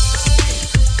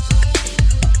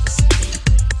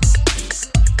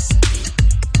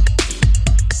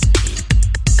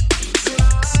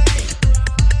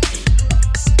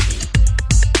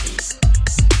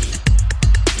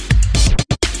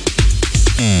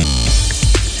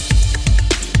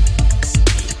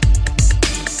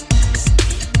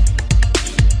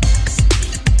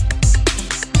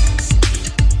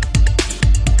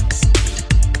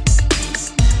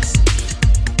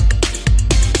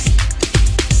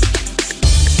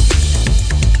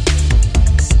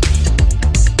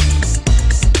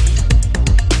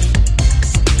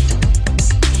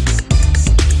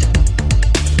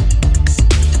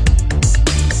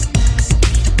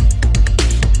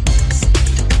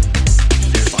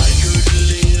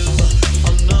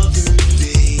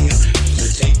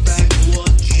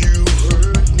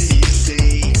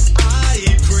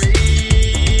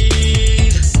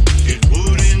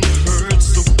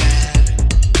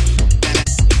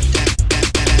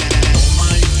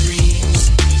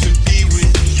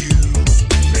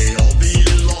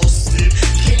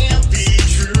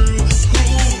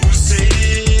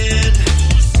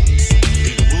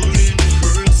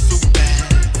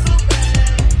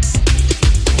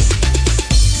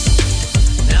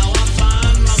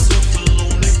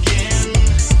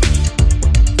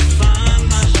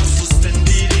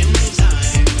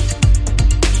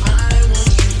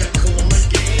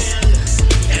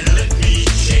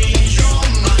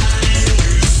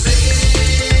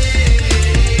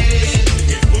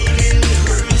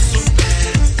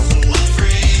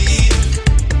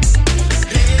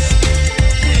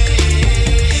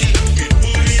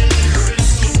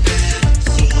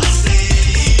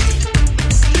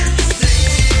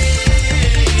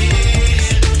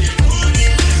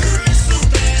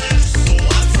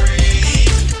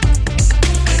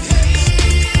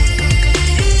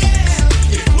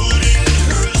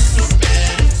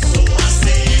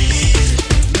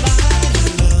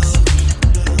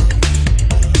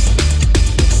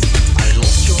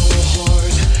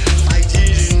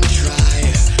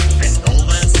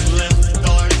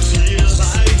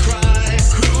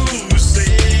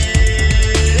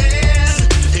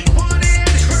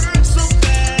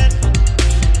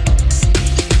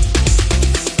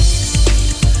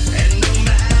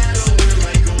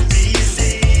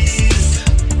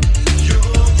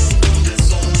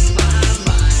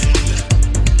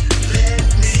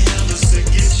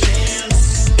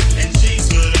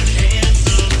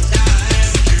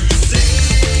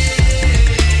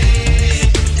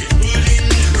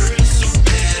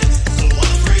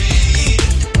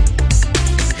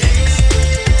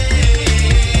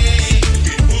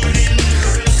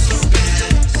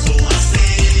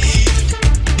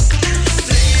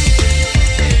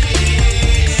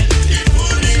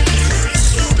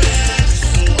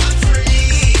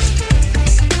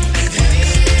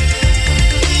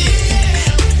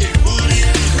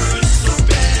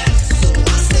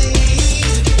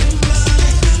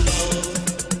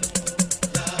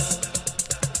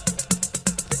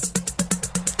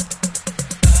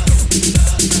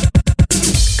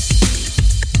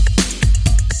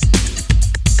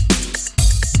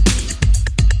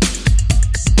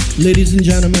 Ladies and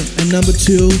gentlemen, and number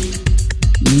 2,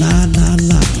 La La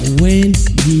La, When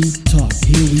You Talk.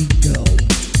 Here we go.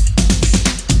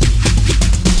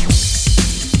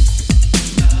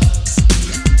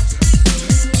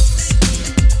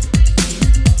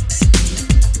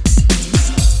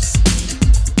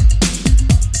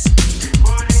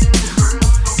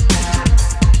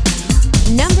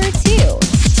 No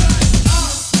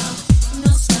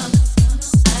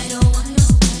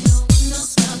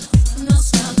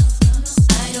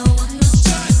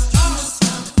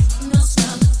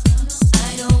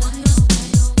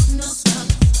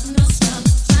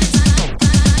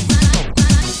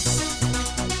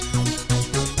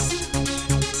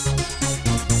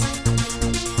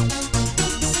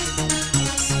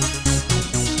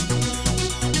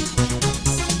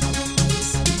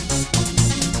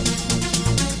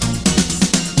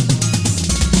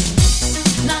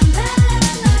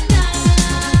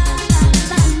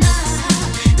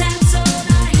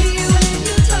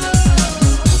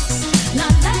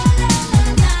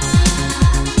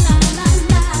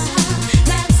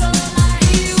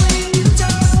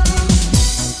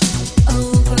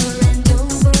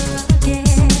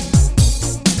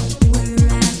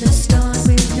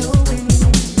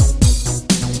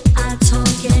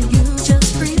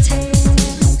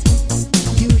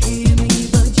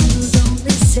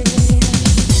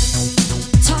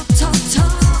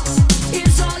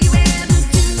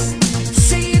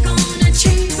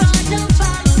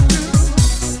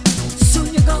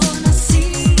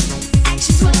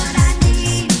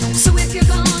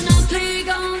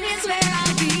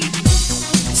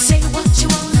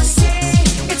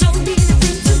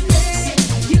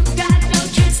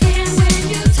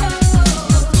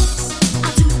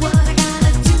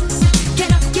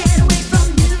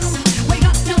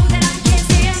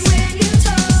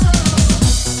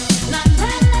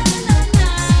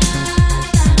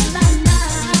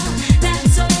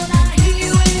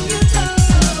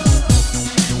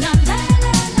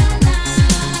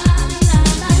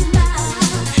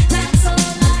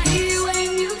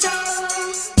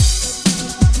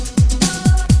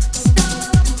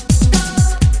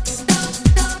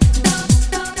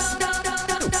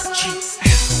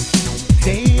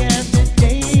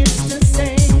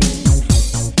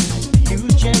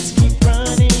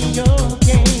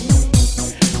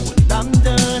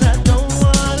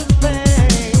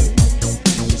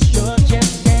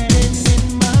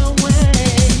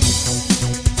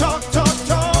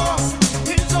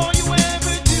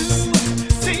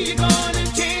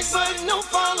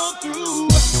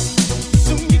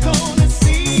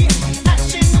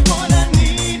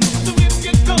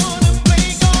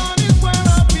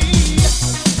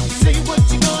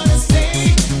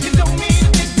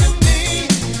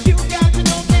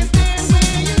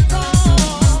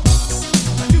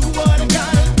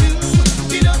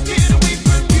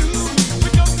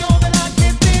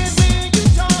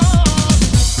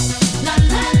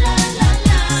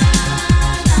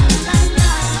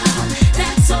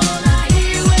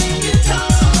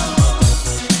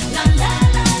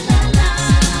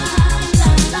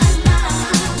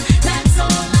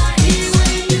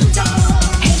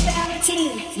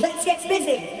Let's get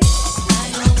busy.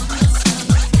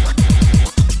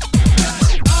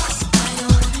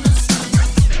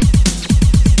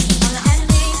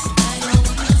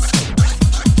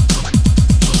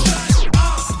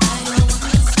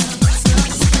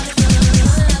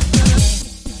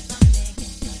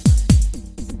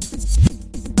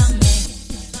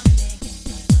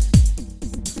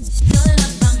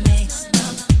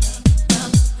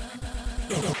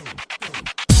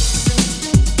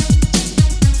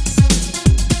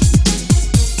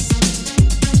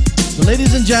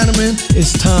 Ladies and gentlemen,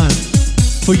 it's time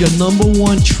for your number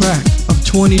one track of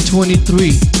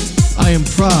 2023. I am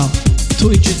proud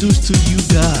to introduce to you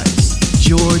guys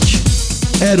George,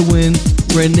 Edwin,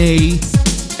 Renee,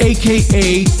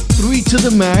 aka 3 to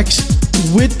the Max,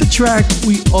 with the track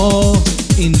we all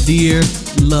endear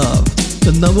love.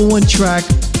 The number one track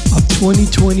of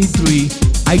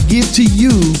 2023. I give to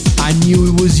you, I Knew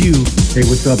It Was You. Hey,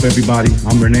 what's up, everybody?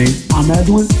 I'm Renee. I'm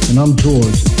Edwin. And I'm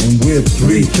George. And we're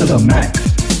 3 to the Max.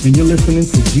 And you're listening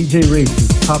to DJ Racer's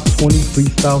Top 20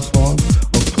 Freestyle Songs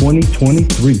of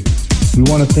 2023. We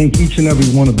want to thank each and every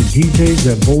one of the DJs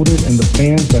that voted and the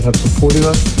fans that have supported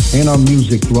us and our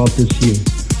music throughout this year.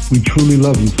 We truly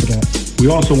love you for that. We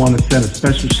also want to send a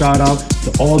special shout out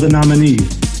to all the nominees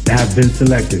that have been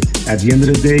selected. At the end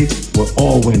of the day, we're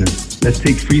all winners. Let's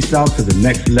take freestyle to the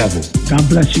next level. God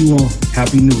bless you all.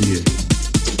 Happy New Year.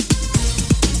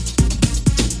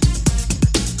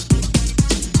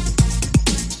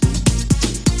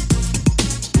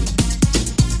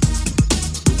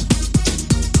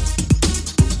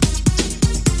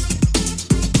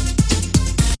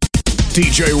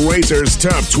 DJ Racer's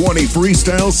Top 20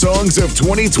 Freestyle Songs of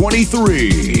 2023,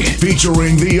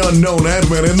 featuring the unknown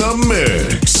admin in the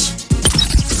mix.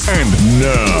 And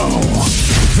now,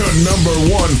 the number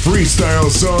one freestyle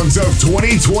songs of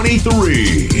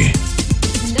 2023.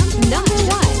 Number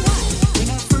one.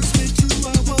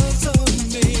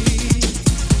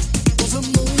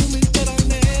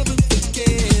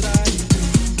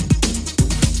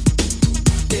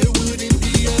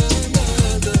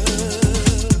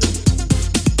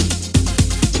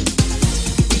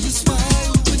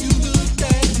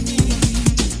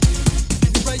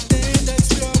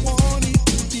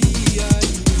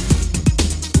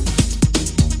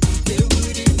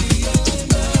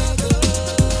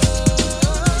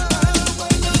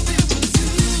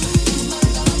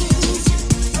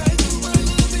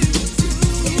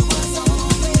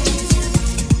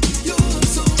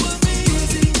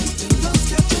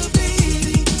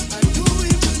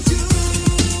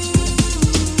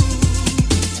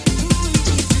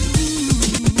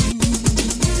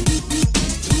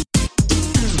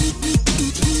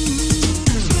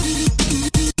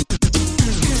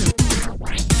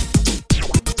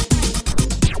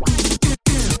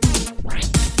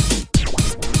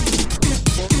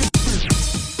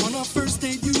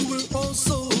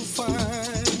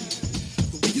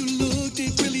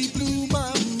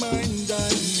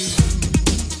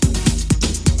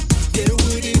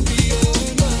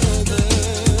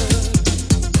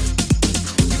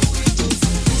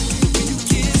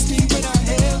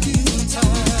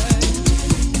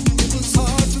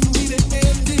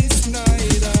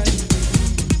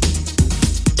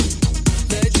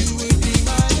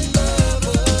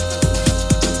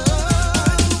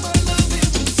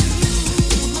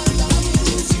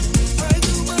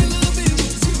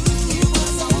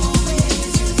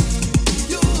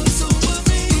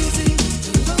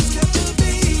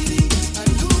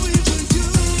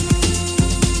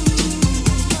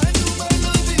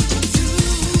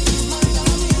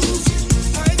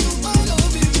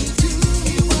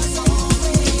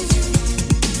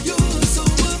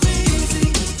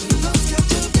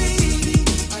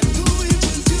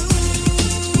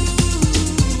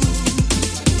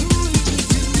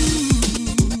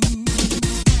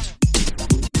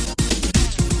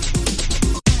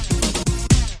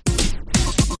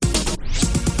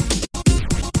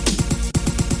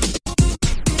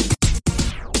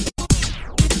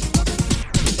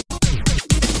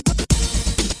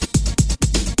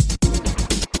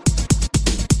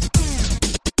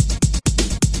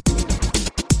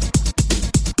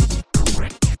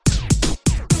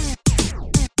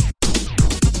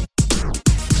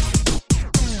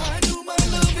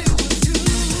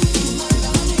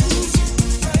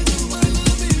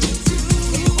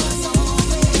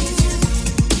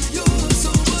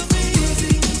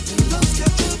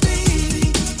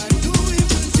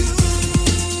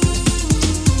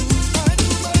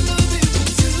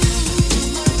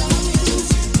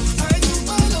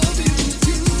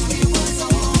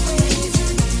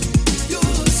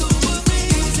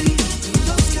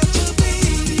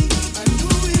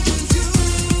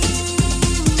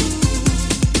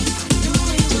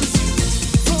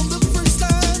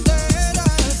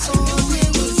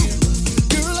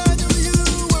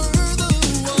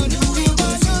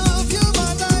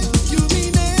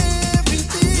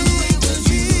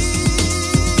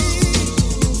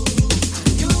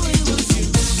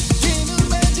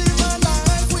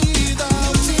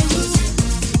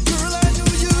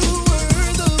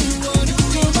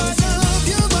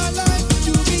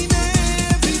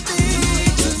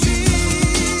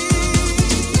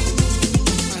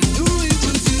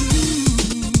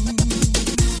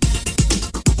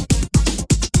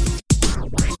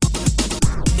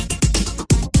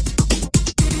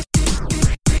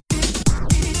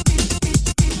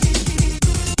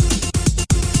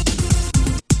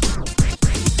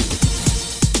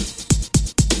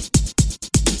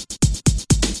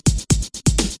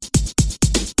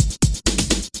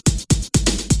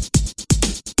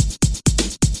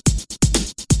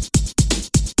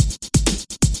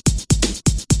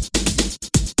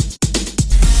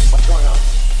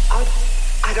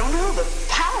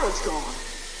 power's gone.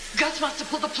 Gus must have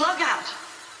pulled the plug out.